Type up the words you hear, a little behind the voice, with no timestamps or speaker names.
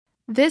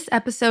This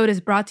episode is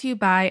brought to you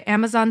by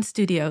Amazon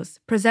Studios,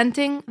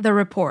 presenting The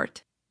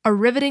Report, a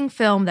riveting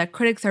film that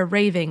critics are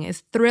raving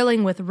is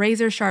thrilling with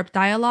razor-sharp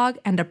dialogue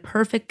and a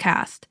perfect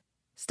cast.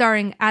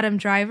 Starring Adam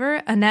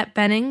Driver, Annette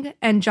Bening,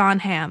 and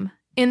John Hamm.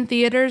 In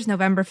theaters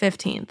November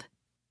 15th.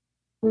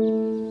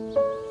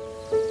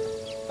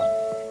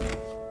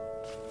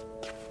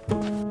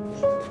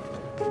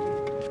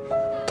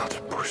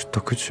 다들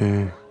멋있다,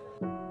 그치?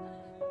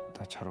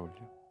 나 잘 어울려.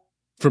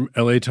 From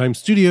LA Times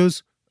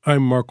Studios,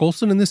 I'm Mark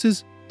Olsen, and this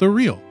is The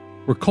Real,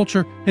 where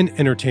culture and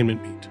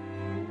entertainment meet.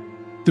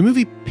 The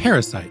movie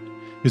Parasite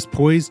is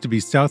poised to be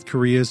South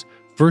Korea's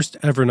first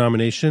ever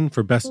nomination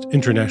for Best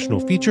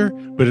International Feature,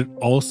 but it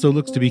also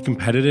looks to be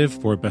competitive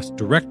for Best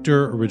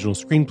Director, Original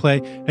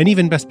Screenplay, and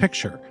even Best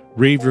Picture.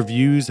 Rave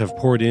reviews have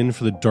poured in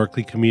for the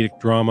darkly comedic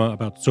drama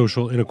about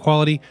social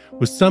inequality,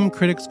 with some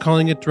critics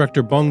calling it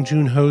director Bong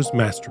Joon-ho's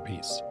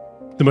masterpiece.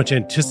 The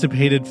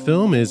much-anticipated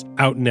film is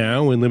out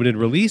now in limited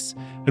release,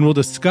 and we'll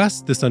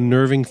discuss this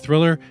unnerving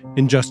thriller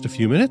in just a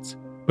few minutes.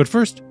 But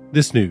first,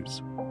 this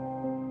news.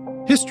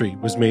 History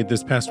was made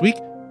this past week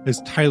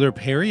as Tyler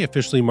Perry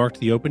officially marked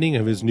the opening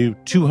of his new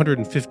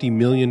 $250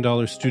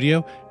 million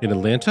studio in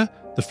Atlanta,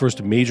 the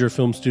first major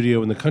film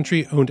studio in the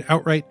country owned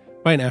outright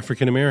by an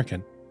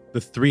African-American. The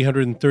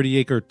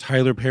 330-acre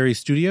Tyler Perry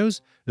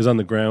Studios is on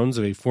the grounds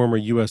of a former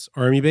U.S.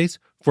 Army base,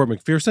 Fort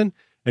McPherson,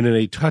 and in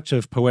a touch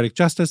of poetic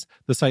justice,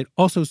 the site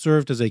also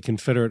served as a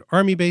Confederate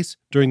Army base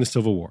during the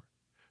Civil War.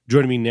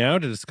 Joining me now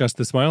to discuss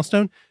this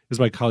milestone is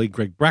my colleague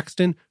Greg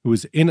Braxton, who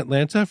was in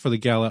Atlanta for the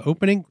gala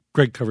opening.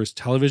 Greg covers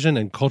television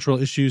and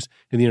cultural issues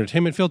in the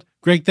entertainment field.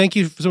 Greg, thank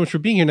you so much for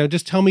being here. Now,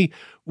 just tell me,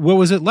 what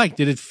was it like?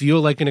 Did it feel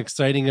like an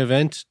exciting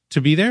event to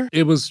be there?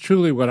 It was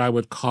truly what I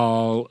would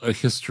call a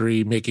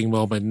history-making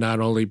moment, not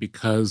only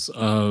because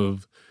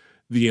of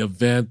the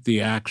event,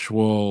 the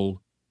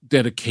actual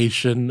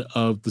dedication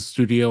of the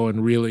studio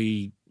and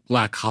really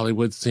Black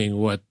Hollywood seeing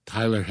what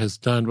Tyler has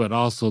done, but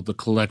also the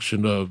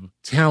collection of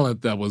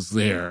talent that was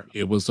there.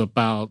 It was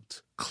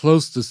about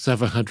close to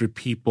 700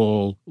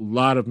 people, a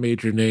lot of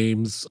major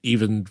names,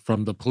 even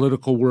from the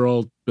political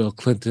world. Bill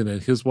Clinton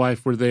and his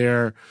wife were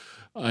there.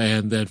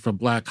 And then from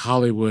Black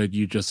Hollywood,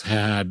 you just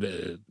had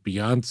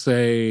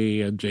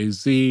Beyonce and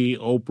Jay-Z,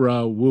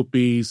 Oprah,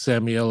 Whoopi,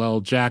 Samuel L.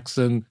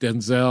 Jackson,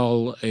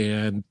 Denzel,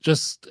 and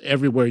just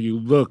everywhere you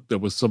looked, there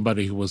was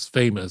somebody who was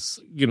famous.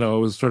 You know,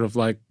 it was sort of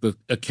like the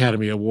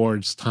Academy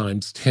Awards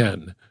times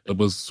 10. It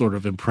was sort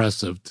of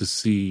impressive to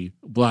see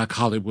Black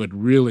Hollywood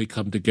really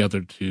come together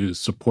to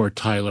support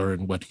Tyler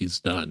and what he's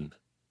done.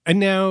 And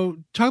now,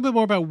 talk a bit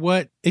more about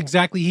what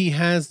exactly he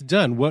has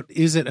done. What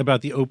is it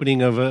about the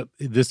opening of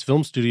this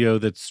film studio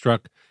that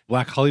struck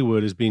Black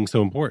Hollywood as being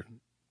so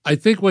important? I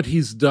think what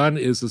he's done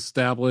is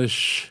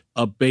establish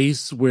a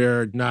base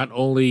where not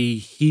only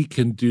he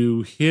can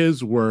do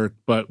his work,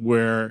 but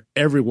where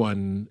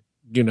everyone,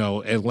 you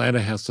know,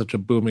 Atlanta has such a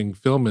booming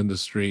film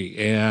industry.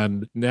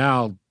 And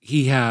now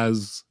he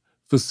has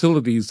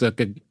facilities that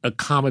can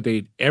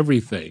accommodate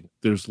everything.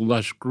 There's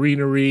lush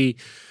greenery.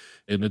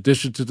 In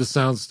addition to the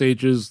sound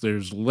stages,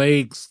 there's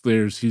lakes.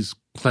 He's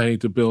planning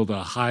to build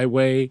a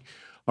highway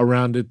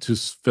around it to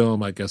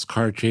film, I guess,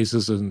 car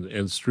chases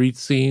and street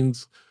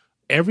scenes.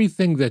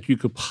 Everything that you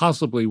could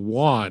possibly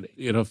want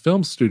in a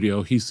film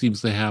studio, he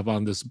seems to have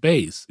on this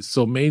base.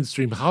 So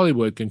mainstream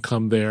Hollywood can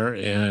come there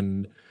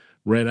and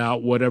rent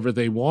out whatever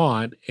they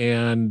want.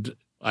 And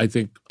I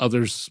think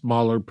other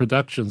smaller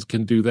productions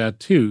can do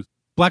that too.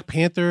 Black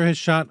Panther has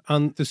shot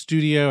on the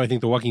studio. I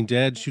think The Walking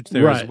Dead shoots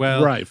there as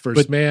well. Right.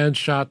 First Man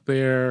shot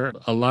there.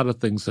 A lot of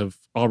things have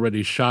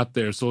already shot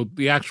there. So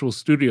the actual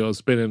studio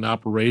has been in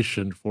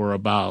operation for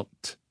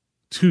about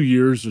 2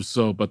 years or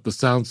so, but the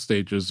sound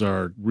stages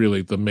are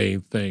really the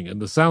main thing.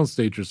 And the sound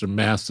stages are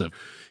massive.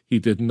 He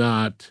did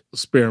not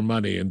spare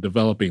money in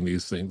developing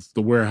these things.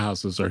 The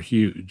warehouses are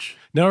huge.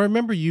 Now, I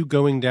remember you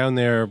going down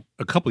there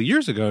a couple of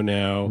years ago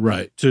now,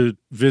 right, to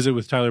visit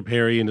with Tyler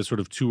Perry and to sort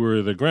of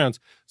tour the grounds.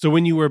 So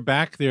when you were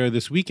back there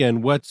this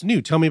weekend, what's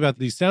new? Tell me about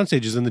these sound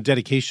stages and the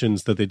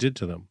dedications that they did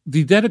to them.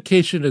 The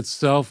dedication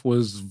itself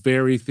was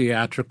very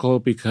theatrical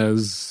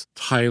because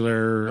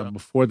Tyler,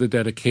 before the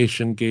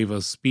dedication, gave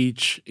a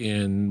speech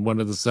in one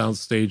of the sound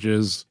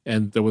stages,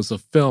 and there was a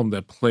film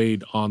that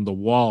played on the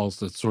walls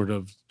that sort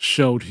of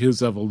showed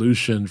his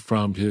evolution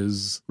from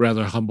his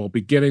rather humble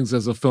beginnings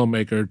as a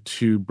filmmaker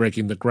to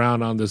breaking the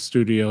ground on the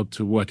studio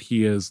to what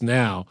he is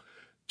now.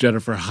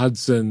 Jennifer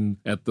Hudson,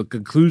 at the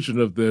conclusion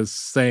of this,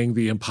 sang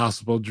The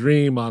Impossible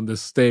Dream on the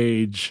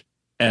stage.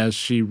 As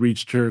she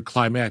reached her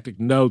climactic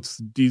notes,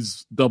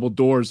 these double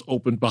doors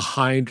opened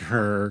behind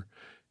her,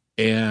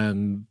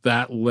 and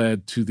that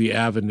led to the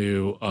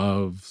avenue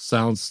of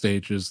sound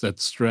stages that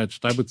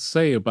stretched, I would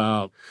say,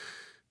 about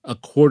a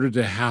quarter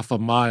to half a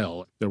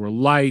mile. There were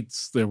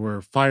lights, there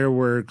were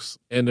fireworks,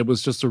 and it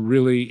was just a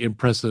really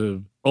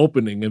impressive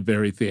opening and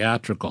very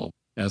theatrical.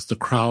 As the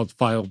crowd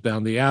filed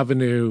down the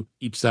avenue,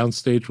 each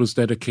soundstage was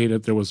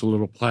dedicated. There was a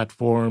little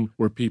platform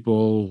where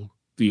people,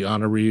 the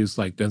honorees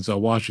like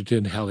Denzel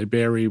Washington, Halle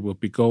Berry,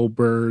 Whoopi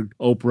Goldberg,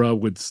 Oprah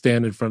would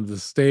stand in front of the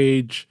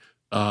stage.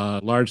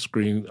 large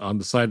screen on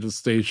the side of the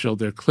stage showed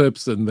their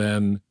clips, and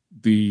then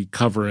the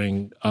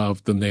covering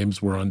of the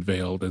names were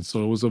unveiled. And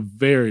so it was a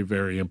very,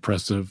 very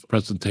impressive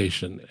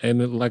presentation.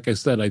 And like I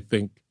said, I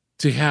think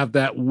to have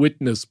that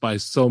witnessed by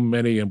so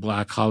many in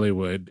Black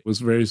Hollywood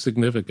was very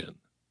significant.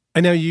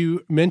 I know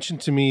you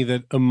mentioned to me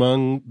that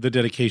among the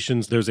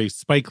dedications, there's a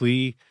Spike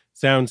Lee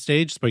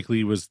soundstage. Spike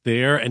Lee was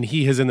there, and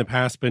he has in the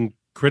past been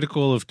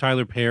critical of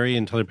Tyler Perry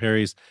and Tyler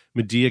Perry's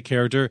Medea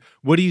character.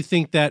 What do you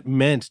think that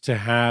meant to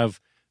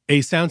have a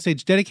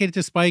soundstage dedicated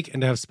to Spike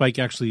and to have Spike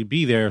actually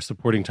be there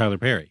supporting Tyler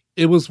Perry?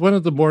 It was one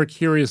of the more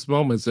curious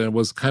moments, and it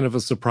was kind of a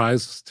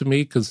surprise to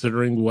me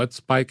considering what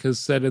Spike has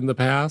said in the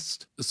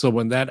past. So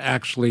when that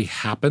actually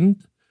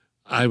happened,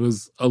 I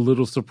was a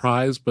little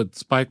surprised, but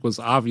Spike was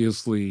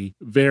obviously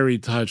very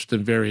touched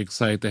and very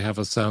excited to have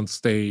a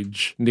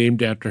soundstage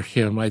named after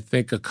him. I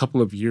think a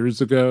couple of years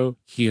ago,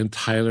 he and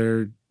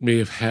Tyler may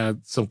have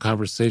had some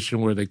conversation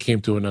where they came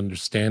to an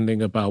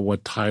understanding about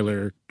what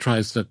Tyler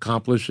tries to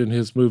accomplish in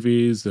his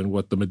movies and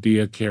what the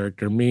Medea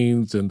character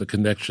means and the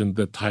connection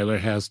that Tyler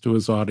has to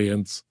his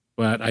audience.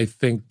 But I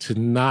think to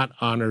not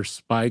honor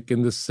Spike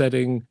in this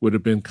setting would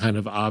have been kind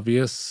of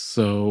obvious.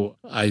 So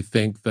I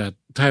think that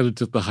Tyler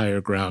took the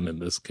higher ground in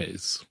this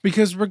case.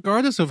 Because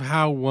regardless of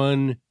how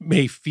one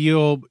may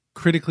feel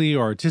critically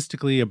or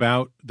artistically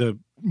about the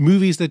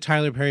movies that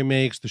Tyler Perry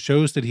makes, the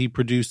shows that he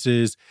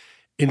produces,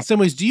 in some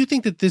ways, do you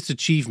think that this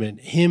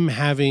achievement, him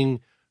having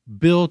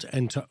built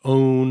and to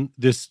own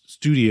this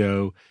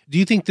studio, do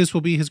you think this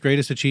will be his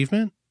greatest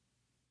achievement?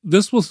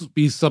 This will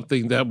be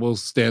something that will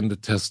stand the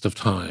test of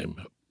time.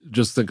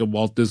 Just think of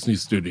Walt Disney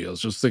Studios.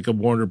 Just think of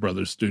Warner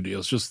Brothers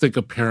Studios. Just think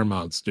of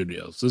Paramount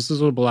Studios. This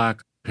is a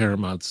Black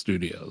Paramount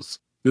Studios.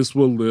 This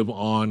will live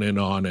on and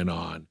on and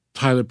on.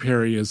 Tyler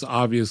Perry is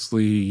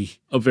obviously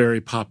a very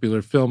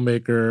popular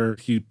filmmaker.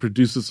 He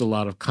produces a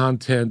lot of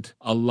content.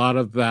 A lot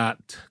of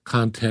that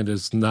content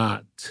is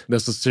not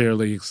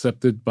necessarily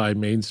accepted by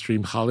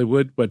mainstream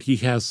Hollywood, but he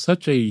has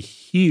such a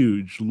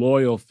huge,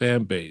 loyal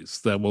fan base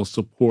that will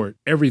support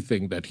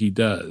everything that he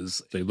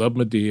does. They love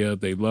Medea.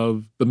 They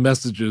love the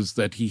messages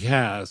that he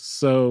has.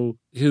 So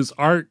his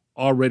art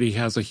already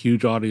has a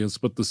huge audience,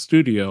 but the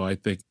studio, I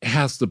think,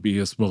 has to be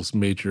his most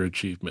major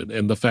achievement.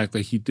 And the fact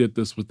that he did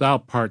this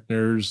without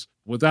partners,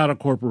 without a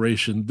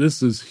corporation,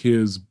 this is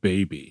his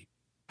baby.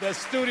 The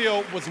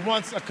studio was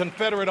once a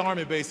Confederate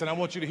Army base, and I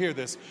want you to hear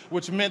this,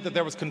 which meant that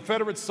there was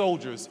Confederate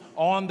soldiers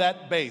on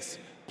that base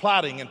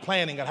plotting and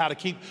planning on how to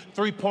keep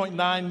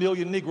 3.9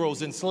 million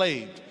Negroes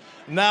enslaved.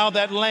 Now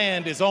that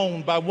land is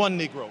owned by one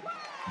Negro.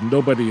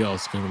 Nobody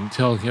else can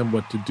tell him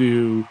what to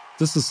do.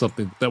 This is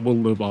something that will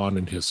live on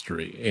in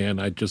history. And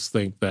I just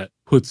think that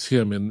puts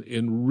him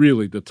in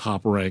really the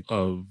top rank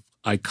of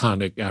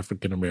iconic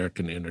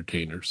African-American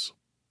entertainers.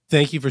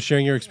 Thank you for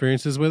sharing your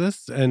experiences with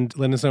us and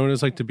letting us know what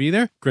it's like to be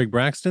there. Greg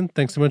Braxton,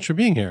 thanks so much for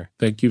being here.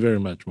 Thank you very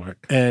much,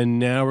 Mark. And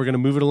now we're going to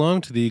move it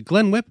along to the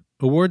Glenn Whipp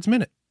Awards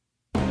Minute.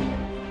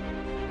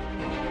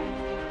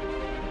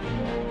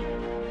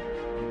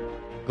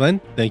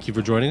 Glenn, thank you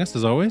for joining us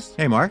as always.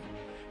 Hey, Mark.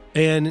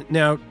 And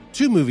now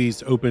 2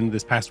 movies opened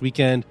this past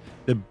weekend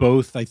that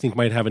both, I think,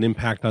 might have an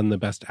impact on the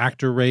Best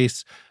Actor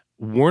race.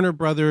 Warner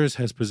Brothers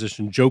has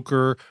positioned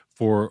Joker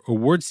for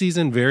award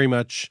season, very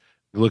much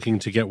looking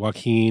to get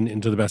Joaquin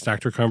into the Best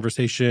Actor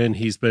conversation.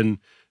 He's been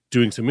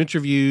doing some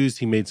interviews.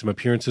 He made some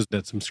appearances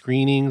at some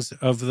screenings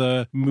of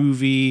the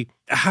movie.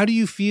 How do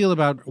you feel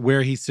about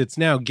where he sits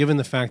now, given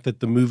the fact that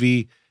the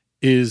movie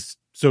is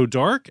so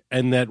dark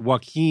and that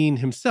Joaquin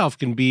himself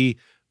can be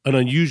an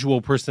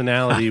unusual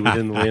personality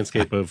within the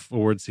landscape of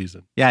award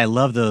season? Yeah, I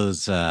love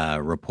those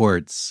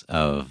reports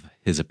of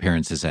his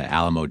appearances at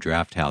Alamo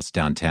Drafthouse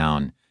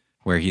downtown,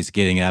 where he's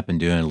getting up and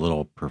doing a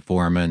little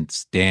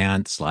performance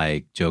dance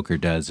like Joker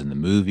does in the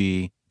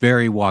movie.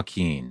 Very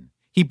Joaquin.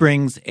 He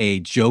brings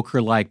a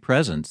Joker-like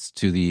presence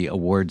to the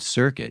awards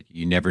circuit.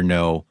 You never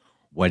know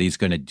what he's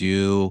going to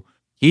do.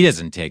 He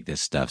doesn't take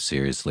this stuff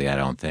seriously, I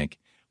don't think.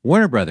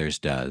 Warner Brothers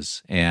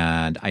does,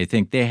 and I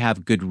think they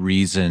have good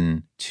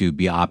reason to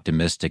be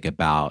optimistic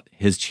about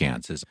his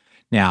chances.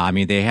 Now, I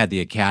mean, they had the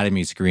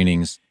Academy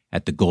screenings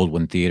at the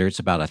Goldwyn Theater. It's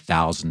about a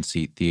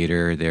 1,000-seat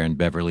theater there in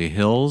Beverly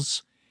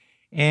Hills.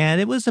 And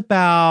it was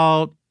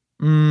about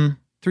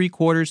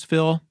 3/4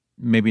 fill,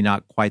 maybe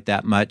not quite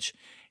that much.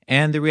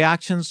 And the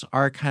reactions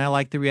are kind of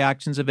like the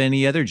reactions of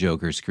any other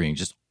Joker screen,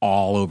 just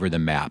all over the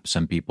map.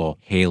 Some people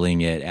hailing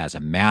it as a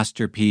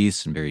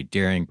masterpiece and very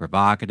daring,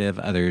 provocative.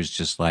 Others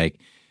just like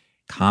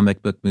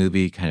comic book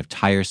movie, kind of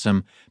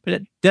tiresome. But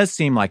it does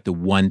seem like the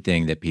one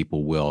thing that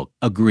people will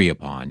agree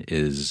upon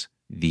is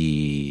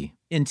the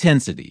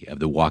intensity of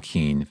the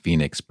Joaquin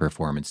Phoenix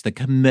performance, the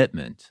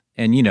commitment.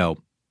 And, you know,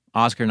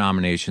 Oscar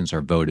nominations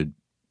are voted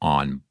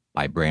on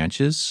by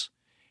branches,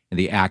 and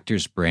the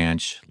actors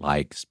branch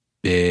likes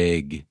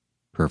big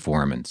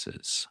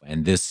performances.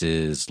 And this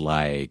is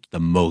like the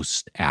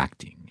most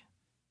acting.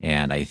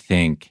 And I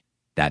think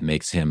that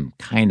makes him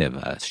kind of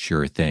a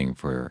sure thing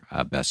for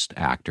a Best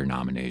Actor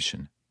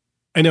nomination.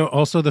 I know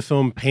also the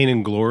film Pain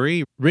and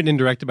Glory, written and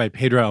directed by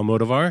Pedro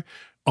Almodovar,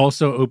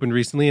 also opened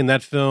recently. In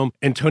that film,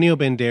 Antonio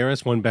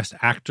Banderas won Best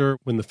Actor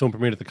when the film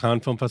premiered at the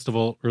Cannes Film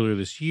Festival earlier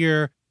this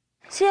year.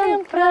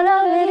 Siempre a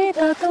la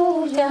verita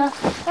tuya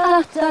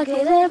hasta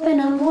que de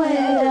pena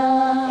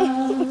muera.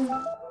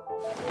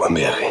 Buen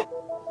viaje.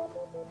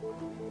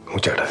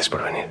 Muchas gracias por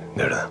venir,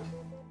 de verdad.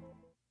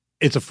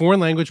 It's a foreign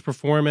language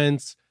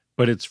performance,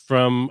 but it's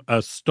from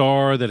a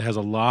star that has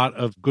a lot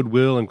of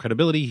goodwill and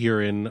credibility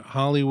here in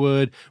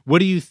Hollywood. What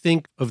do you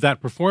think of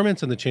that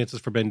performance and the chances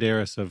for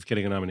Banderas of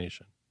getting a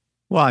nomination?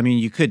 Well, I mean,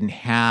 you couldn't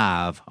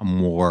have a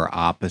more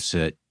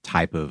opposite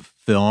type of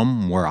film,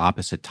 more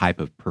opposite type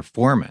of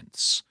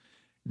performance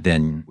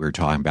than we're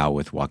talking about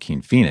with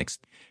Joaquin Phoenix.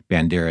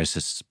 Banderas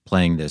is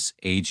playing this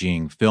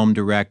aging film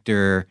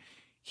director.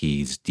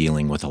 He's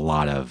dealing with a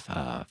lot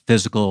of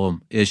physical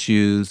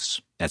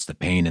issues. That's the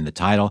pain in the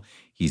title.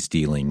 He's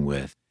dealing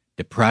with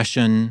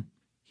depression.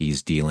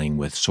 He's dealing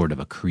with sort of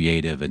a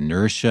creative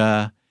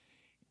inertia.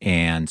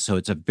 And so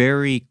it's a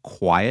very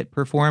quiet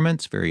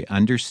performance, very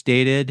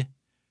understated,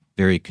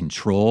 very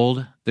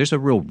controlled. There's a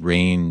real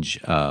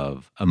range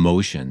of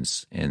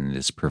emotions in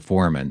this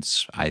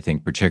performance, I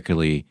think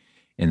particularly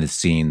in the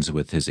scenes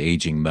with his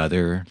aging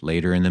mother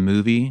later in the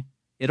movie.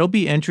 It'll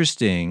be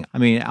interesting. I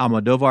mean,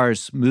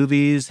 Almodovar's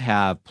movies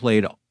have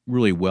played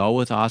really well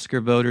with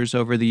Oscar voters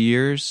over the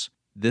years.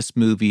 This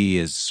movie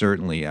is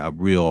certainly a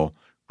real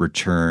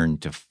return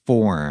to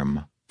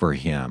form for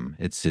him.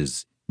 It's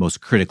his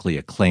most critically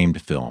acclaimed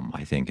film,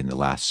 I think, in the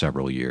last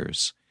several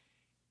years.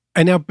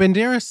 And now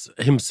Banderas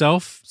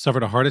himself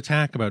suffered a heart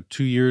attack about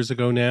 2 years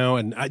ago now.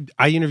 And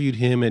I interviewed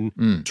him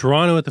in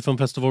Toronto at the film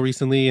festival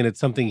recently. And it's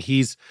something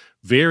he's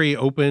very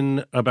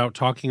open about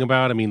talking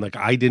about. I mean, like,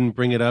 I didn't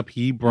bring it up.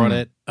 He brought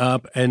it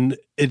up. And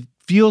it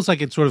feels like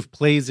it sort of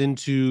plays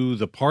into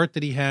the part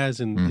that he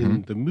has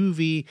in the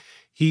movie.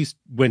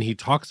 When he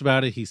talks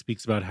about it, he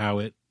speaks about how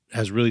it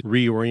has really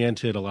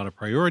reoriented a lot of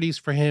priorities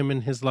for him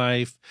in his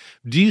life.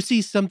 Do you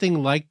see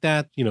something like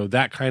that,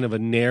 that kind of a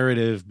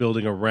narrative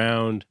building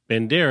around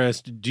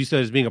Banderas? Do you see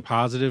that as being a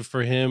positive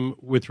for him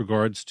with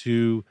regards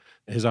to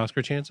his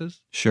Oscar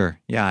chances? Sure.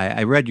 Yeah,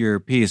 I read your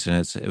piece, and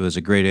it was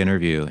a great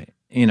interview.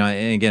 And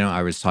again,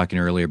 I was talking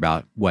earlier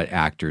about what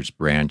actors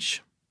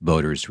branch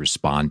voters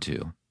respond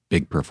to.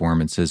 Big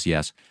performances,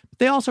 yes. But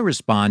they also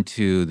respond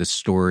to the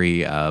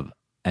story of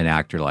an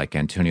actor like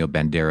Antonio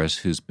Banderas,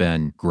 who's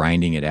been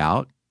grinding it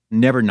out,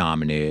 never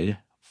nominated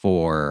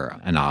for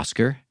an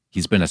Oscar.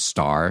 He's been a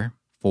star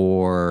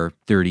for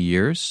 30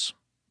 years.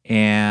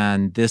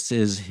 And this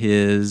is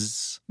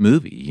his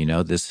movie.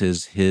 This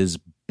is his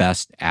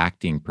best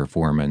acting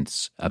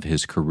performance of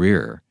his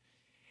career.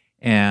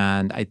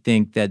 And I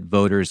think that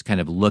voters kind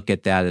of look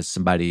at that as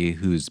somebody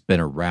who's been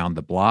around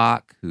the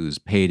block, who's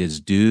paid his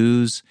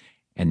dues,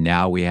 and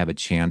now we have a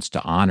chance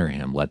to honor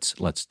him.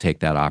 Let's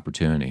take that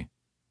opportunity.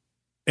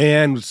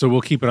 And so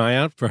we'll keep an eye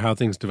out for how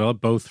things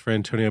develop, both for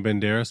Antonio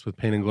Banderas with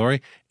Pain and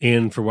Glory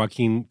and for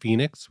Joaquin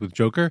Phoenix with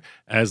Joker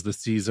as the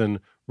season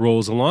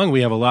rolls along.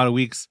 We have a lot of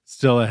weeks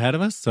still ahead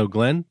of us. So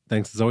Glenn,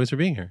 thanks as always for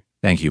being here.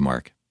 Thank you,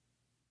 Mark.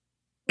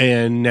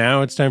 And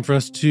now it's time for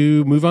us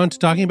to move on to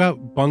talking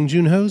about Bong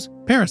Joon-ho's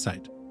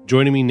Parasite.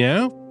 Joining me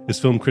now is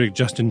film critic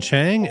Justin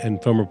Chang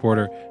and film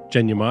reporter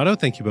Jen Yamato.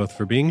 Thank you both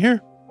for being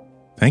here.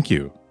 Thank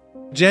you.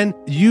 Jen,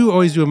 you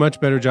always do a much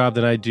better job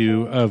than I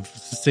do of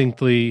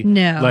succinctly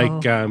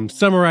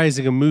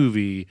summarizing a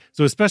movie.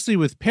 So especially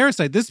with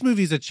Parasite, this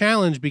movie is a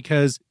challenge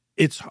because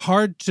it's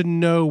hard to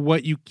know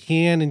what you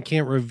can and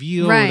can't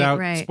reveal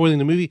without spoiling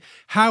the movie.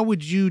 How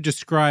would you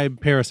describe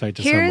Parasite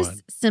to someone?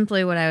 Here's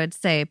simply what I would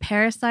say.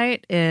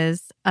 Parasite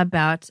is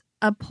about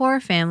a poor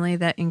family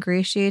that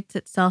ingratiates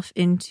itself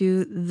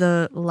into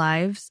the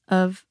lives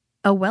of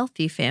a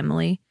wealthy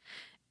family.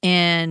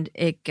 And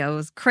it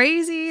goes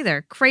crazy. There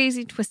are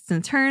crazy twists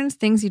and turns,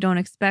 things you don't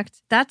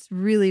expect. That's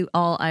really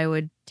all I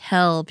would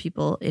tell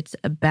people it's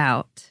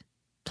about,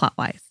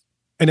 plot-wise.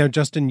 And now,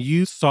 Justin,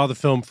 you saw the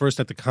film first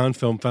at the Cannes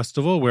Film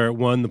Festival, where it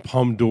won the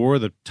Palme d'Or,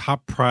 the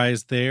top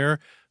prize there.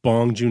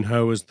 Bong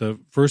Joon-ho is the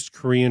first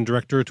Korean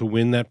director to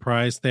win that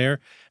prize there.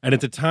 And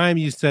at the time,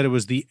 you said it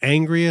was the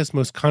angriest,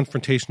 most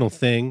confrontational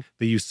thing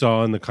that you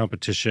saw in the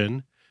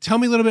competition. Tell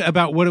me a little bit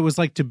about what it was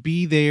like to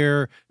be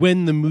there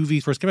when the movie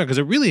first came out, because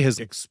it really has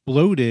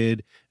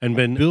exploded and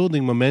been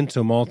building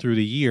momentum all through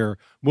the year.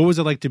 What was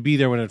it like to be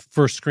there when it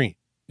first screened?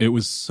 It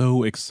was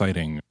so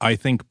exciting. I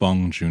think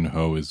Bong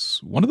Joon-ho is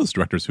one of those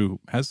directors who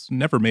has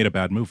never made a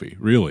bad movie,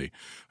 really.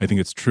 I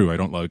think it's true. I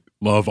don't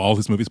love all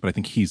his movies, but I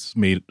think he's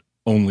made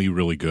only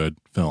really good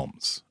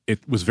films.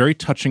 It was very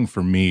touching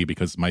for me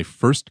because my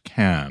first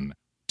Cannes,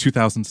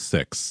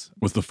 2006,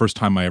 was the first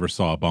time I ever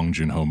saw a Bong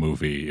Joon-ho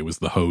movie. It was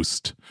The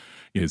Host,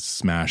 his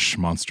smash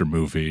monster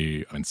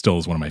movie, and still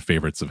is one of my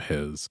favorites of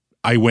his.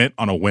 I went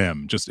on a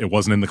whim. It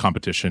wasn't in the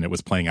competition. It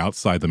was playing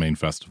outside the main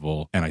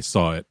festival, and I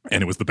saw it,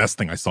 and it was the best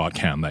thing I saw at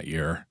Cannes that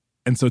year.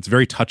 And so it's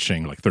very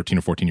touching, 13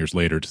 or 14 years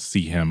later, to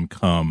see him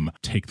come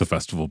take the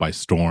festival by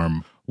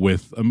storm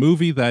with a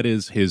movie that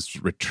is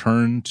his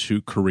return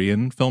to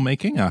Korean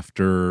filmmaking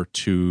after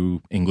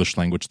 2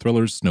 English-language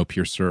thrillers,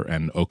 Snowpiercer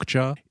and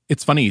Okja.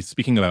 It's funny,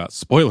 speaking about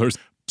spoilers,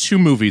 two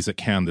movies at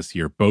Cannes this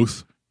year.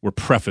 Both were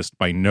prefaced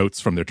by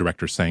notes from their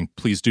directors saying,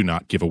 please do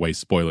not give away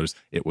spoilers.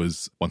 It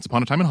was Once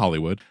Upon a Time in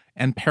Hollywood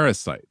and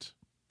Parasite,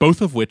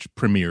 both of which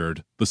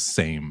premiered the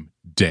same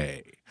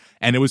day.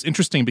 And it was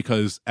interesting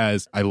because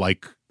as I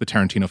like the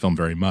Tarantino film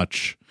very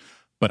much,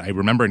 but I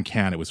remember in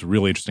Cannes, it was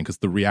really interesting because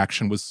the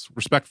reaction was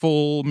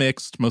respectful,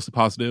 mixed, mostly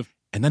positive.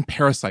 And then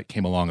Parasite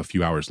came along a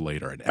few hours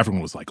later and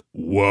everyone was like,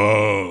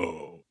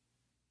 whoa.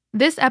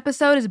 This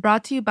episode is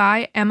brought to you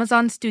by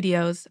Amazon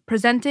Studios,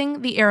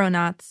 presenting The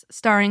Aeronauts,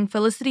 starring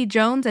Felicity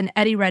Jones and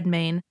Eddie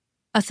Redmayne,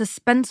 a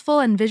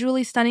suspenseful and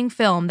visually stunning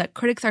film that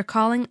critics are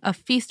calling a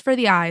feast for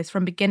the eyes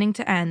from beginning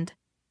to end.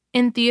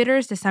 In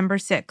theaters December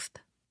 6th.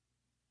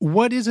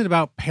 What is it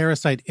about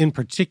Parasite in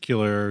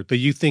particular that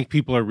you think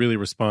people are really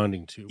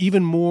responding to?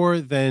 Even more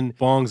than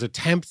Bong's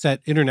attempts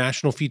at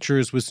international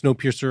features with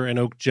Snowpiercer and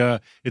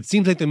Okja, it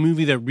seems like the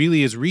movie that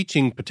really is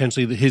reaching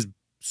potentially his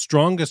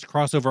strongest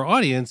crossover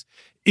audience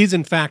is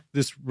in fact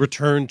this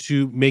return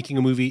to making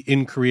a movie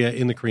in Korea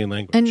in the Korean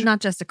language. And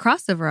not just a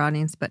crossover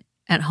audience, but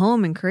at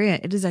home in Korea,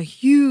 it is a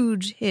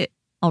huge hit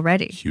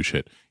already. Huge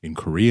hit in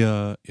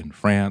Korea, in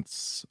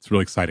France. It's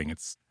really exciting.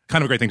 It's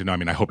kind of a great thing to know. I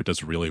mean, I hope it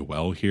does really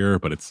well here,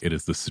 but it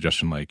is this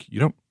suggestion like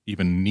you don't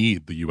even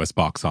need the US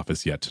box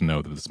office yet to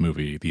know that this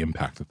movie, the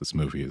impact that this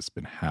movie has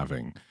been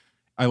having.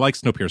 I like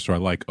Snowpiercer, I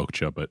like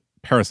Okja, but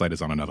Parasite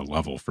is on another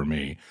level for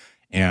me.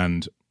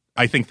 And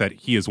I think that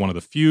he is one of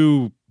the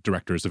few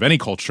directors of any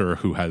culture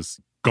who has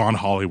gone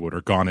Hollywood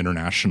or gone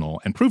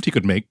international and proved he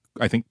could make,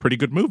 I think, pretty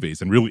good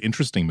movies and really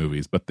interesting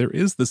movies. But there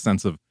is this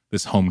sense of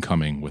this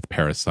homecoming with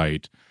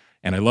Parasite.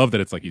 And I love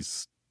that it's like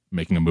he's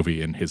making a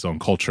movie in his own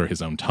culture,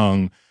 his own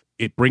tongue.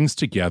 It brings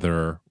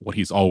together what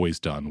he's always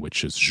done,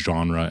 which is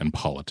genre and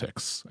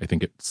politics. I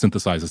think it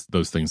synthesizes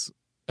those things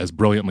as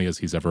brilliantly as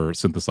he's ever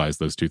synthesized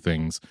those two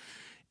things.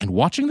 And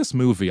watching this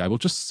movie, I will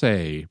just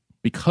say,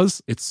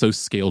 because it's so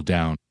scaled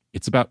down,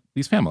 it's about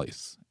these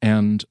families.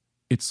 And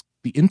it's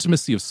the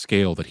intimacy of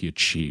scale that he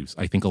achieves,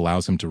 I think,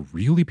 allows him to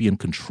really be in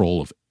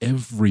control of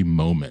every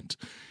moment.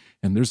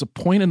 And there's a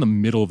point in the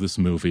middle of this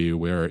movie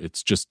where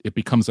it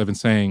becomes, I've been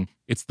saying,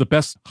 it's the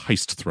best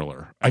heist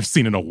thriller I've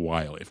seen in a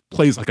while. It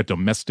plays like a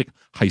domestic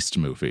heist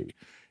movie.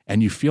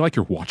 And you feel like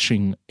you're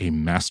watching a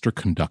master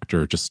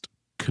conductor just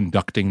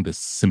conducting this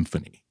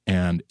symphony.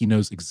 And he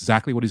knows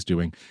exactly what he's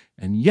doing.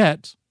 And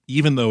yet,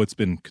 even though it's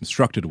been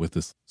constructed with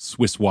this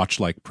Swiss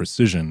watch-like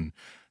precision,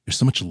 there's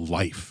so much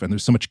life and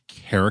there's so much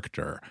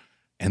character.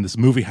 And this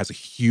movie has a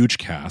huge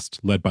cast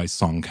led by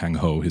Song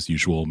Kang-ho, his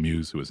usual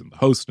muse who is in The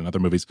Host and other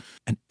movies.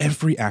 And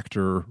every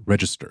actor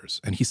registers.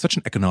 And he's such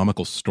an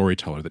economical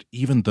storyteller that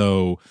even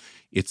though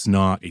it's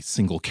not a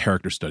single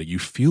character study, you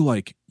feel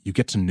like you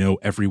get to know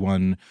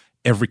everyone.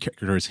 Every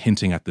character is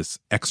hinting at this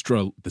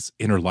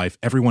inner life.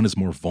 Everyone is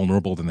more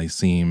vulnerable than they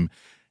seem.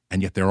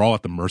 And yet they're all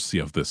at the mercy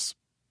of this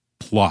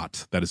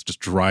plot that is just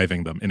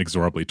driving them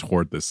inexorably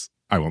toward this.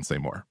 I won't say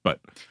more, but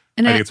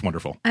I think it's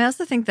wonderful. I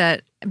also think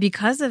that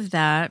because of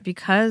that,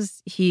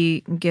 because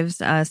he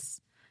gives us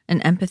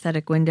an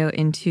empathetic window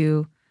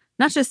into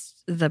not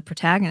just the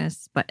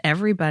protagonists, but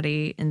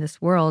everybody in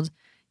this world,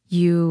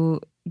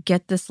 you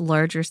get this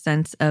larger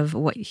sense of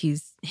what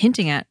he's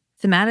hinting at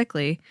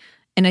thematically.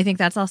 And I think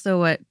that's also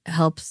what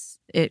helps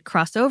it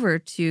cross over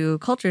to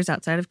cultures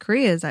outside of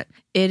Korea, is that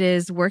it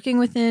is working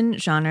within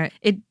genre.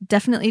 It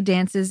definitely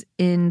dances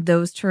in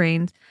those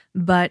terrains,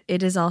 but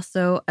it is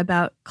also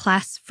about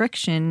class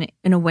friction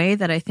in a way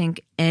that I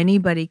think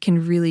anybody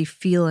can really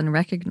feel and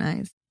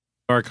recognize.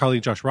 Our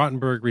colleague Josh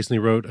Rottenberg recently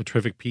wrote a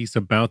terrific piece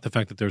about the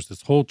fact that there's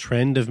this whole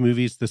trend of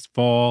movies this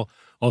fall,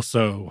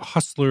 also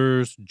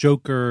Hustlers,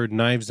 Joker,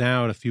 Knives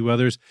Out, a few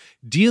others,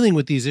 dealing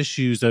with these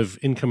issues of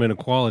income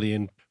inequality.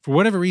 And for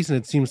whatever reason,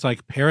 it seems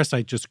like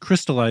Parasite just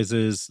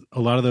crystallizes a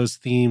lot of those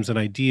themes and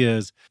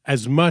ideas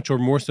as much or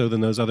more so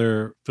than those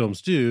other films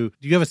do.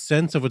 Do you have a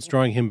sense of what's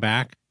drawing him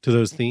back to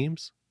those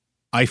themes?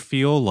 I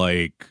feel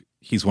like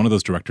he's one of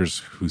those directors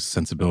whose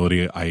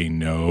sensibility I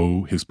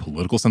know, his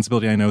political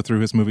sensibility I know through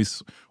his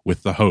movies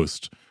with The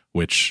Host,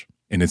 which,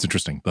 and it's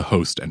interesting, The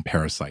Host and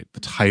Parasite, the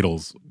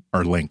titles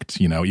are linked,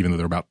 even though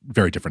they're about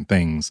very different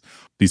things,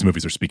 these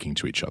movies are speaking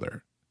to each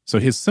other. So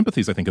his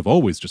sympathies, I think, have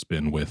always just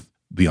been with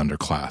the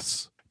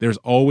underclass. There's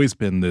always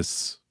been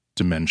this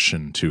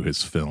dimension to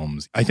his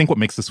films. I think what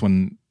makes this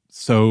one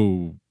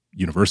so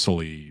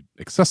universally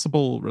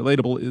accessible,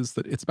 relatable, is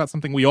that it's about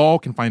something we all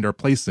can find our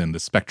place in, the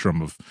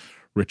spectrum of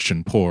rich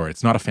and poor.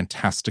 It's not a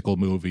fantastical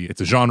movie.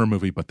 It's a genre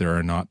movie, but there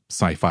are not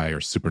sci-fi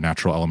or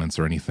supernatural elements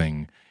or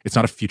anything. It's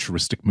not a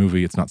futuristic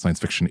movie. It's not science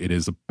fiction. It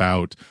is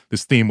about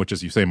this theme, which,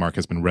 as you say, Mark,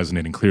 has been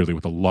resonating clearly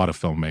with a lot of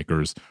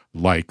filmmakers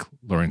like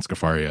Lorraine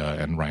Scafaria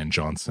and Rian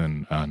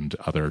Johnson and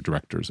other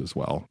directors as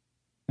well.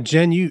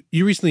 Jen, you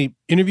recently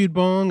interviewed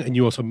Bong, and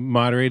you also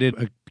moderated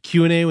a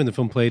Q&A when the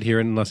film played here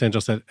in Los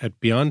Angeles at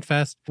Beyond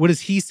Fest. What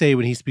does he say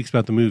when he speaks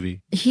about the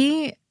movie?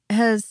 He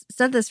has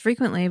said this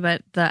frequently,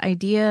 but the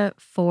idea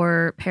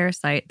for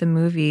Parasite, the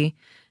movie,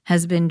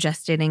 has been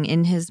gestating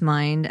in his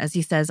mind, as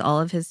he says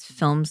all of his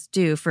films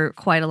do, for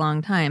quite a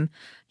long time.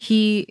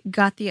 He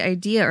got the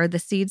idea, or the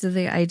seeds of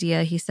the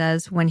idea, he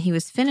says, when he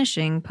was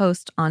finishing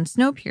post on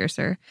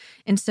Snowpiercer.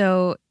 And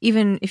so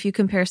even if you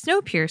compare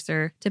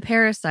Snowpiercer to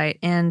Parasite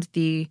and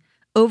the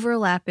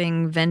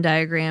overlapping Venn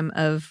diagram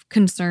of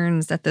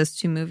concerns that those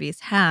two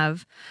movies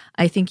have,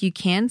 I think you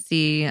can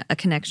see a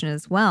connection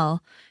as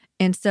well.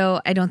 And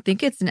so I don't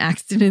think it's an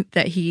accident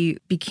that he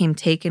became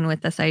taken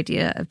with this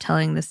idea of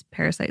telling this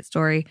Parasite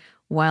story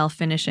while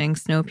finishing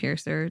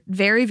Snowpiercer.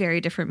 Very,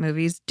 very different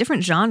movies,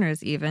 different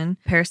genres even.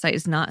 Parasite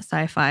is not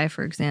sci-fi,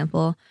 for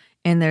example,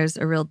 and there's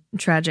a real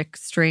tragic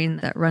strain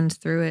that runs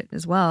through it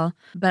as well.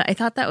 But I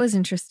thought that was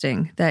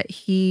interesting that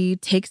he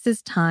takes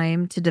his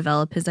time to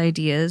develop his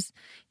ideas.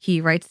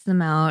 He writes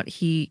them out.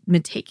 He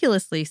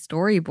meticulously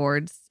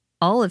storyboards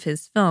all of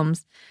his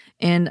films.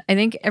 And I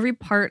think every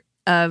part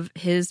of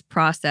his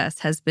process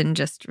has been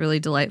just really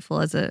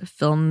delightful as a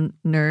film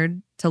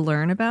nerd to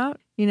learn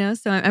about, you know?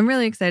 So I'm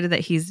really excited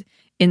that he's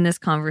in this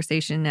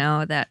conversation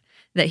now, that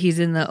he's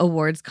in the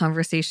awards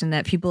conversation,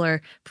 that people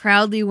are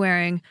proudly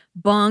wearing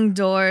Bong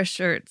d'Or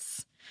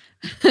shirts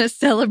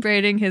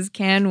celebrating his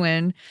Cannes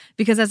win.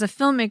 Because as a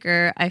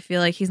filmmaker, I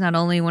feel like he's not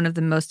only one of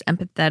the most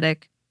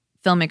empathetic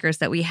filmmakers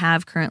that we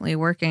have currently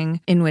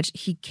working, in which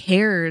he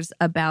cares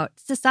about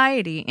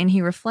society and he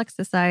reflects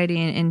society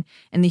and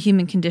the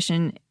human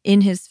condition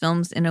in his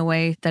films in a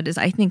way that is,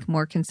 I think,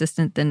 more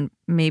consistent than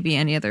maybe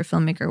any other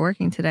filmmaker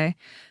working today.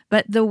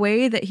 But the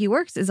way that he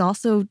works is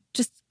also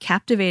just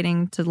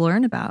captivating to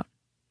learn about.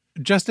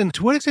 Justin,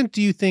 to what extent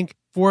do you think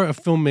for a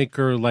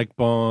filmmaker like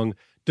Bong,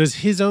 does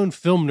his own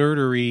film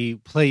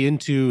nerdery play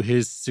into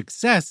his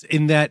success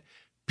in that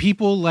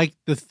people like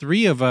the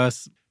three of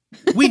us,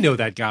 we know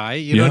that guy,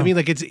 you know what I mean?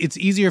 Like it's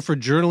easier for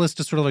journalists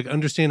to sort of like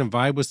understand and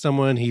vibe with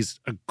someone.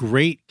 He's a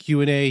great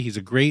Q&A. He's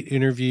a great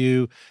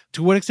interview.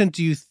 To what extent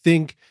do you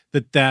think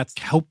that that's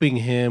helping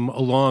him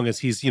along as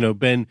he's, you know,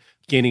 been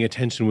gaining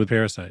attention with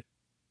Parasite?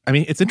 I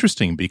mean, it's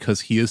interesting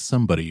because he is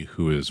somebody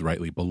who is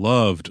rightly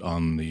beloved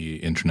on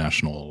the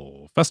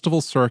international festival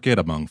circuit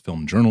among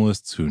film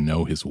journalists who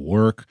know his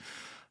work.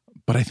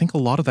 But I think a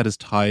lot of that is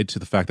tied to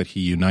the fact that he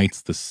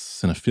unites the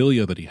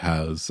cinephilia that he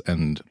has,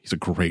 and he's a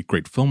great,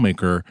 great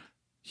filmmaker.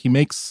 He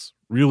makes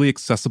really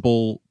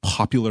accessible,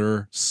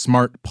 popular,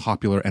 smart,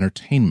 popular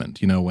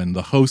entertainment. You know, when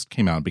The Host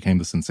came out, it became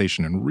the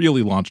sensation and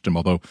really launched him,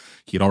 although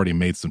he had already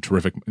made some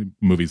terrific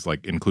movies,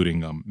 like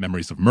including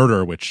Memories of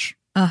Murder, which...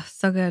 Oh,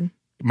 so good.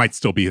 Might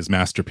still be his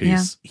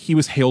masterpiece. Yeah. He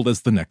was hailed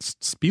as the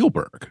next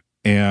Spielberg.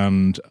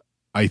 And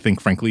I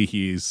think, frankly,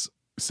 he's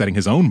setting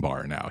his own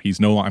bar now. He's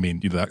no, I mean,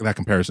 that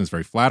comparison is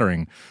very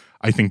flattering.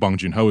 I think Bong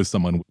Joon-ho is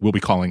someone we'll be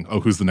calling,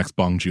 oh, who's the next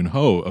Bong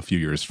Joon-ho a few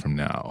years from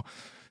now.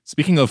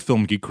 Speaking of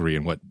film geekery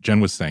and what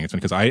Jen was saying, it's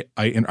because I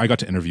got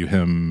to interview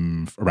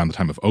him around the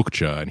time of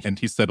Okja, and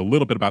he said a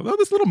little bit about, oh,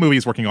 this little movie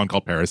he's working on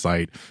called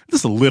Parasite.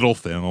 This little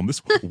film,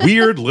 this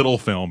weird little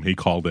film, he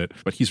called it.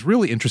 But he's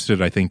really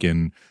interested, I think,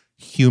 in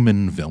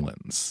human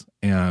villains.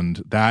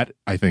 And that,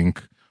 I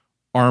think,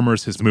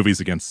 armors his movies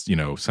against, you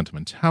know,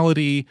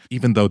 sentimentality,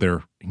 even though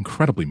they're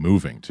incredibly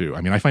moving, too. I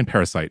mean, I find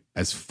Parasite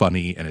as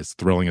funny and as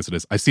thrilling as it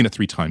is. I've seen it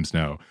 3 times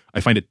now. I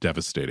find it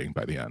devastating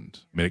by the end.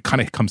 I mean, it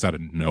kind of comes out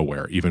of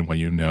nowhere, even when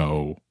you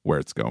know where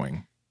it's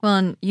going. Well,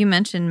 and you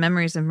mentioned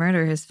Memories of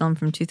Murder, his film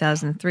from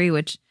 2003,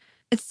 which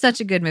it's such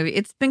a good movie.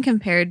 It's been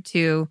compared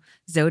to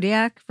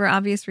Zodiac for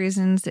obvious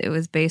reasons. It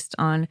was based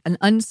on an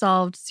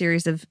unsolved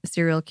series of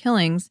serial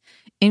killings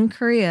in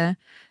Korea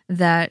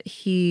that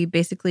he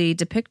basically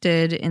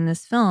depicted in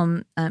this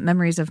film,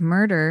 Memories of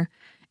Murder.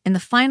 In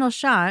the final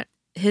shot,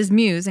 his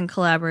muse and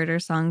collaborator,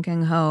 Song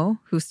Kang-ho,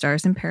 who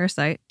stars in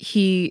Parasite,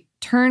 he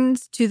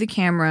turns to the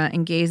camera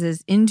and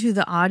gazes into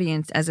the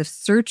audience as if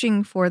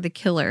searching for the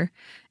killer.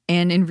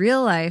 And in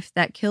real life,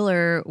 that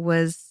killer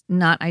was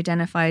not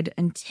identified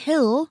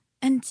until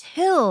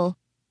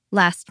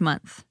last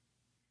month.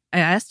 I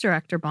asked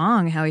director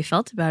Bong how he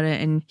felt about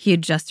it, and he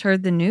had just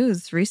heard the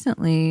news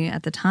recently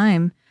at the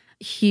time.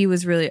 He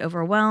was really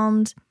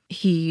overwhelmed.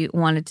 He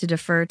wanted to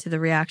defer to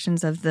the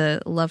reactions of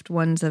the loved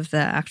ones of the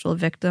actual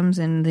victims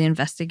and the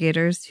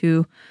investigators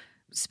who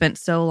spent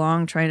so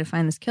long trying to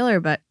find this killer.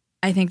 But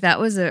I think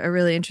that was a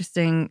really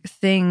interesting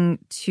thing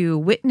to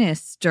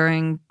witness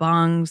during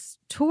Bong's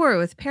tour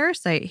with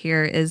Parasite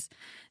here, is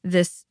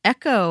this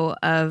echo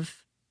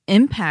of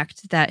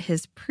impact that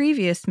his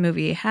previous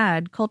movie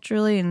had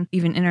culturally and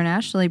even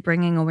internationally,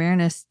 bringing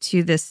awareness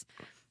to this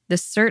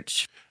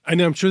search. I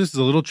know, I'm sure this is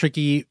a little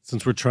tricky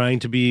since we're trying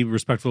to be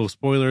respectful of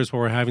spoilers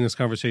while we're having this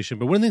conversation.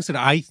 But one of the things that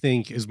I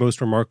think is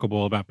most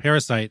remarkable about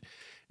Parasite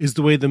is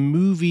the way the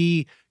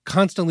movie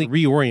constantly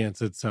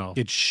reorients itself.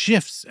 It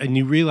shifts, and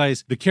you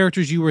realize the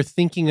characters you were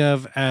thinking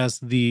of as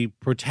the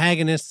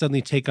protagonists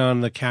suddenly take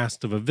on the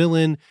cast of a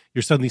villain.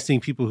 You're suddenly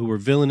seeing people who were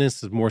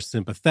villainous as more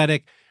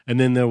sympathetic. And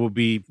then there will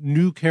be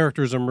new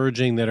characters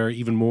emerging that are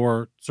even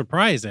more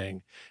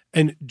surprising.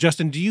 And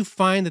Justin, do you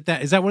find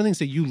that is that one of the things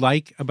that you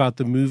like about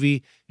the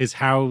movie, is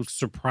how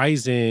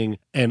surprising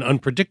and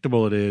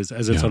unpredictable it is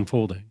as it's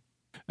unfolding?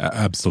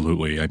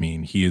 Absolutely. I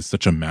mean, he is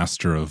such a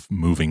master of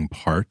moving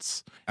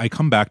parts. I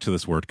come back to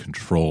this word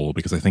control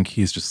because I think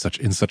he's just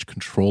in such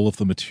control of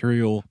the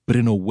material, but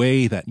in a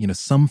way that,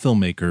 some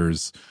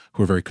filmmakers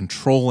who are very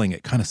controlling,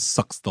 it kind of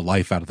sucks the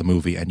life out of the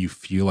movie and you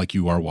feel like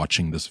you are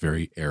watching this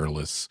very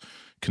airless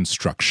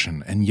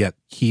construction. And yet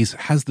he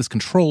has this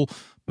control,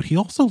 but he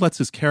also lets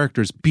his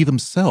characters be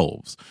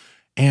themselves.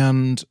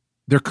 And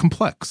they're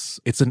complex.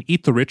 It's an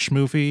eat the rich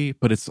movie,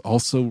 but it's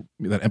also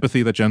that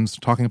empathy that Jen's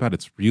talking about.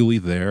 It's really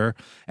there.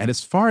 And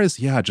as far as,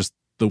 just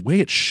the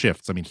way it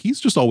shifts, I mean, he's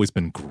just always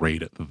been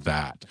great at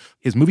that.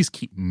 His movies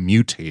keep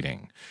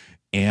mutating.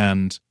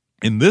 And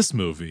in this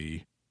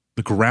movie,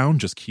 the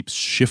ground just keeps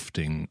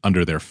shifting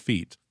under their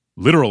feet,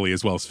 literally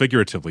as well as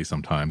figuratively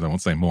sometimes. I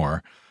won't say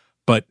more.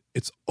 But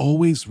it's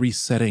always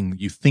resetting.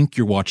 You think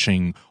you're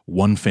watching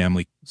one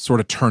family sort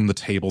of turn the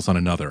tables on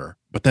another,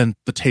 but then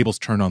the tables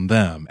turn on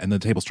them and the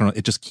tables turn on.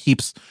 It just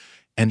keeps,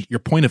 and your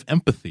point of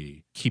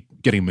empathy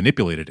keep getting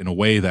manipulated in a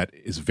way that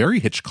is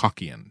very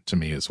Hitchcockian to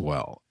me as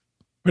well.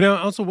 But now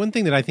also one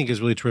thing that I think is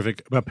really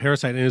terrific about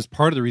Parasite, and is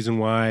part of the reason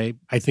why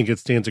I think it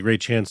stands a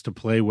great chance to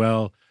play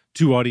well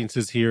to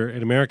audiences here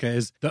in America,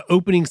 is the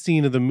opening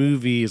scene of the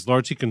movie is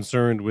largely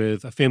concerned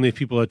with a family of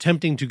people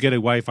attempting to get a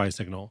Wi-Fi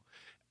signal.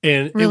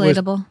 And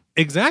relatable.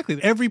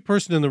 Exactly. Every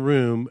person in the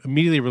room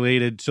immediately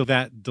related to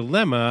that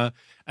dilemma,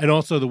 and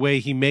also the way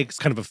he makes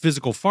kind of a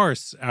physical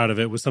farce out of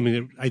it was something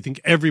that I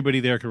think everybody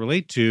there could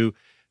relate to.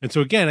 And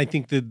so again, I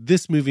think that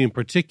this movie in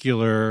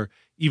particular,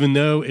 even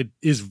though it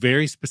is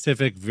very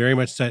specific, very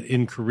much set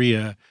in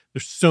Korea,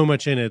 there's so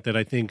much in it that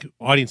I think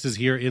audiences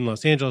here in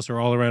Los Angeles or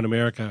all around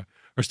America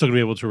are still going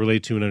to be able to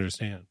relate to and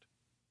understand.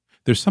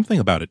 There's something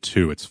about it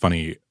too. It's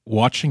funny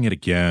watching it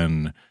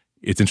again.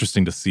 It's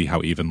interesting to see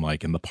how even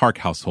like in the Park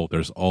household,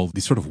 there's all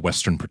these sort of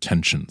Western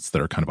pretensions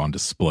that are kind of on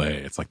display.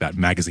 It's like that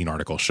magazine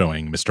article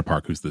showing Mr.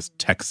 Park, who's this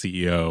tech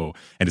CEO,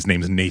 and his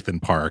name is Nathan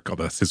Park. Oh,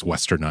 that's his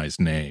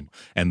Westernized name.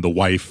 And the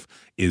wife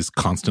is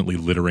constantly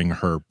littering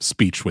her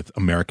speech with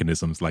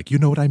Americanisms like, you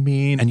know what I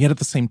mean? And yet at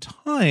the same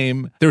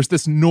time, there's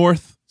this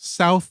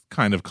North-South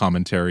kind of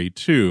commentary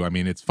too. I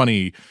mean, it's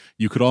funny.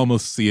 You could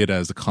almost see it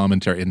as a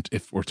commentary. And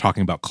if we're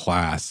talking about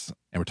class,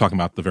 and we're talking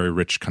about the very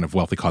rich, kind of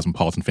wealthy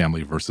cosmopolitan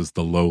family versus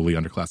the lowly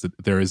underclass,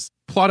 there is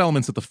plot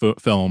elements of the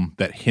film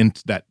that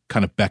hint, that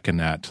kind of beckon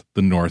at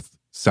the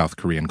North-South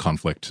Korean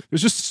conflict.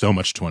 There's just so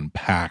much to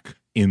unpack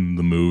in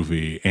the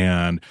movie,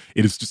 and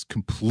it is just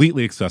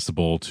completely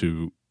accessible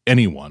to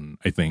anyone,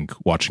 I think,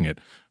 watching it.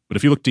 But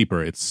if you look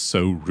deeper, it's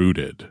so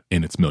rooted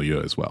in its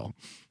milieu as well.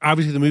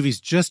 Obviously, the movie's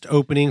just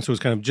opening, so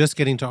it's kind of just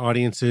getting to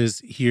audiences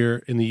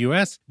here in the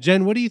U.S.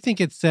 Jen, what do you think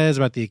it says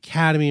about the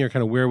Academy or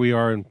kind of where we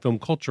are in film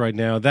culture right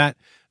now that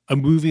a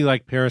movie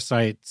like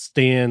Parasite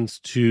stands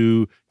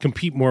to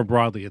compete more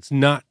broadly? It's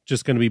not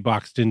just going to be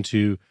boxed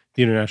into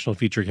the international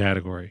feature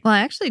category. Well, I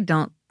actually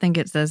don't think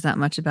it says that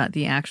much about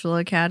the actual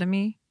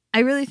Academy. I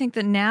really think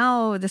that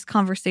now this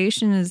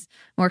conversation is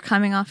more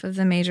coming off of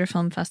the major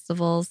film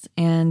festivals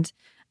and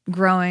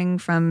growing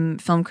from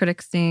film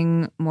critics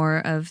seeing more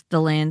of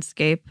the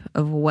landscape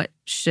of what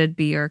should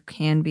be or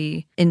can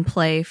be in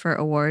play for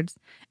awards.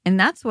 And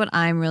that's what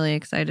I'm really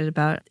excited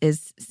about,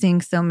 is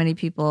seeing so many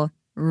people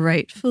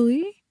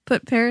rightfully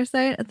put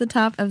Parasite at the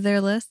top of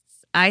their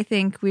lists. I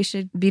think we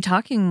should be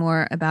talking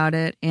more about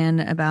it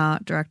and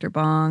about director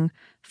Bong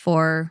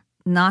for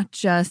not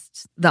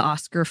just the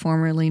Oscar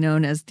formerly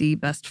known as the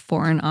Best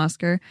Foreign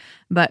Oscar,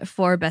 but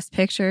for Best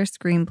Picture,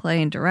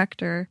 Screenplay, and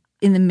Director.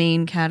 In the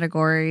main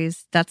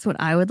categories, that's what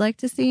I would like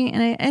to see.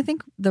 And I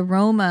think the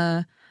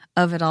Roma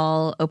of it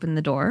all opened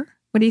the door.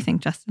 What do you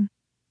think, Justin?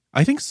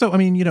 I think so. I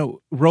mean,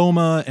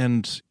 Roma,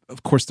 and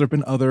of course there have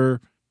been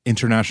other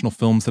international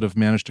films that have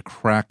managed to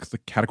crack the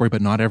category,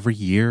 but not every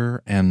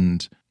year.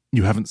 And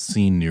you haven't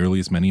seen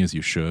nearly as many as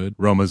you should.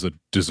 Roma's a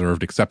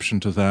deserved exception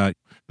to that.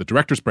 The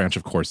director's branch,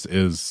 of course,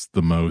 is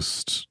the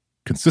most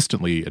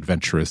consistently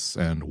adventurous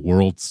and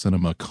world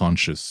cinema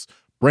conscious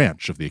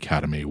branch of the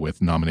Academy,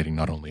 with nominating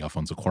not only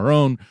Alfonso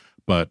Cuarón,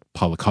 but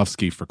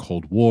Pawlikowski for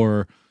Cold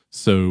War.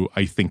 So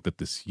I think that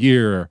this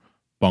year,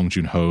 Bong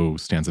Joon-ho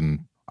stands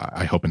in,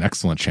 I hope, an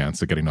excellent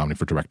chance of getting nominated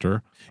for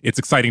director. It's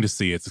exciting to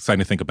see. It's exciting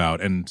to think about.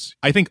 And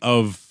I think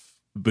of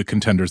the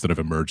contenders that have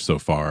emerged so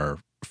far,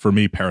 for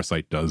me,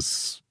 Parasite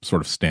does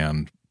sort of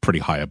stand pretty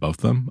high above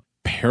them.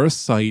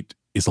 Parasite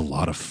is a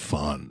lot of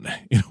fun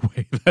in a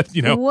way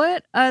that,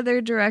 What other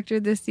director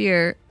this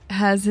year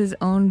has his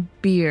own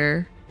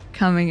beer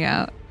coming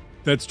out?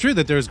 That's true,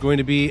 that there's going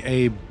to be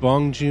a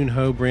Bong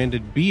Joon-ho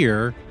branded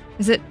beer.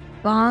 Is it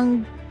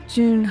Bong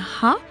Joon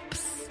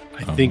Hops?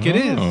 I think it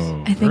is.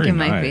 I think it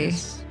might be.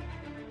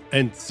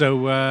 And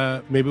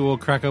so maybe we'll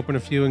crack open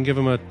a few and give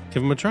them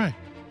a try.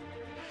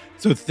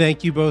 So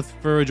thank you both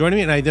for joining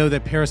me. And I know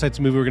that Parasite's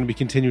a movie we're going to be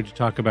continuing to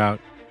talk about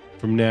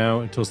from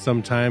now until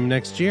sometime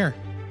next year.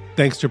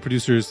 Thanks to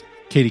producers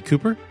Katie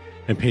Cooper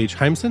and Paige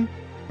Heimson,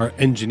 our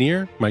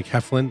engineer Mike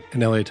Heflin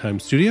and LA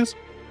Times Studios.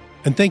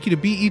 And thank you to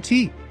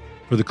BET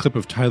for the clip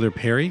of Tyler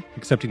Perry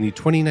accepting the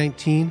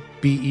 2019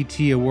 BET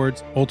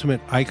Awards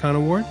Ultimate Icon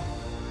Award.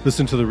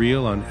 Listen to The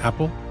Reel on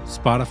Apple,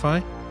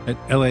 Spotify, at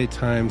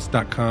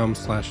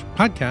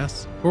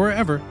latimes.com/podcasts or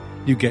wherever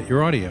you get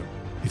your audio.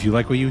 If you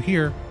like what you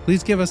hear,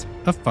 please give us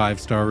a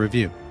 5-star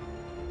review.